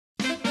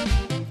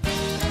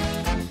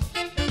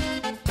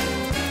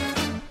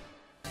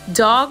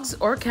Dogs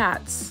or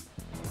cats?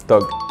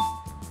 Dog.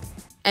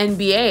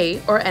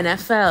 NBA or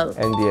NFL?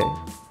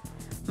 NBA.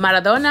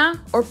 Maradona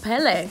or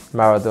Pele?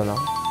 Maradona.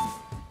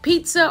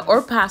 Pizza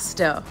or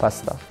pasta?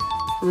 Pasta.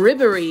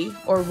 Ribery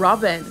or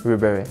Robin?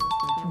 Ribery.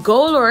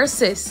 Goal or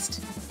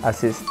assist?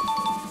 Assist.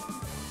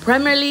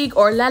 Premier League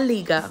or La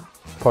Liga?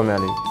 Premier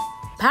League.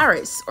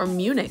 Paris or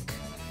Munich?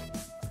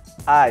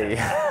 Aye.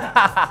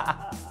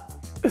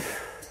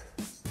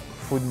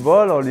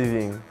 Football or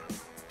living?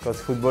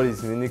 Because football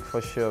is Munich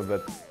for sure,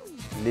 but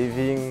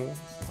living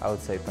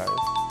outside Paris.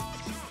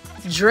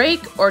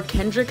 Drake or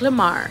Kendrick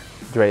Lamar?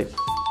 Drake.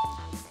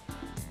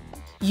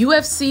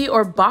 UFC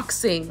or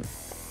boxing?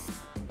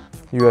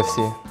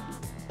 UFC.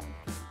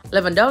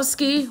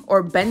 Lewandowski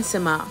or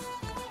Benzema?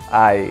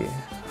 Aye.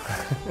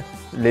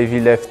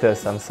 Levy left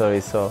us, I'm sorry,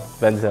 so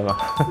Benzema.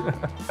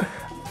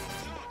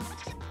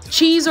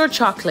 Cheese or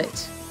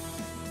chocolate?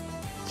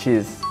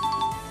 Cheese.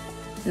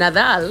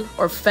 Nadal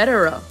or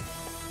Federer?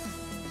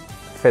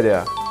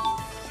 Federer.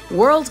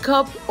 World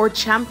Cup or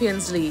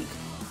Champions League?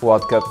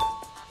 World Cup.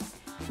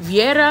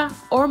 Vieira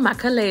or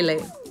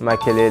Makalele?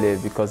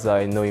 Makelele, because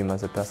I know him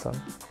as a person.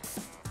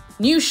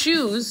 New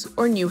shoes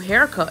or new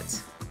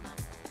haircut?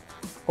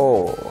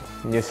 Oh,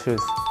 new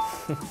shoes.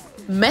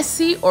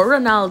 Messi or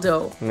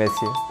Ronaldo?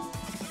 Messi.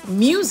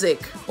 Music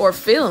or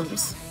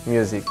films?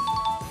 Music.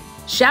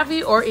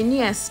 Xavi or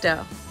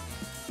Iniesta?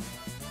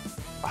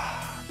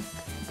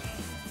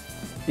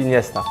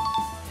 Iniesta.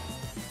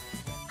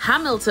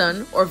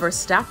 Hamilton or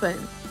Verstappen?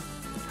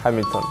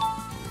 Hamilton.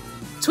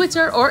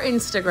 Twitter or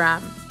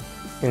Instagram?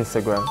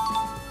 Instagram.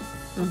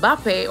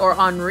 Mbappe or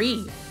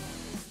Henry?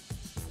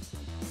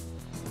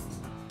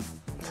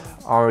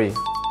 Henry.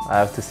 I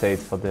have to say it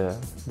for the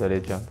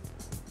legend.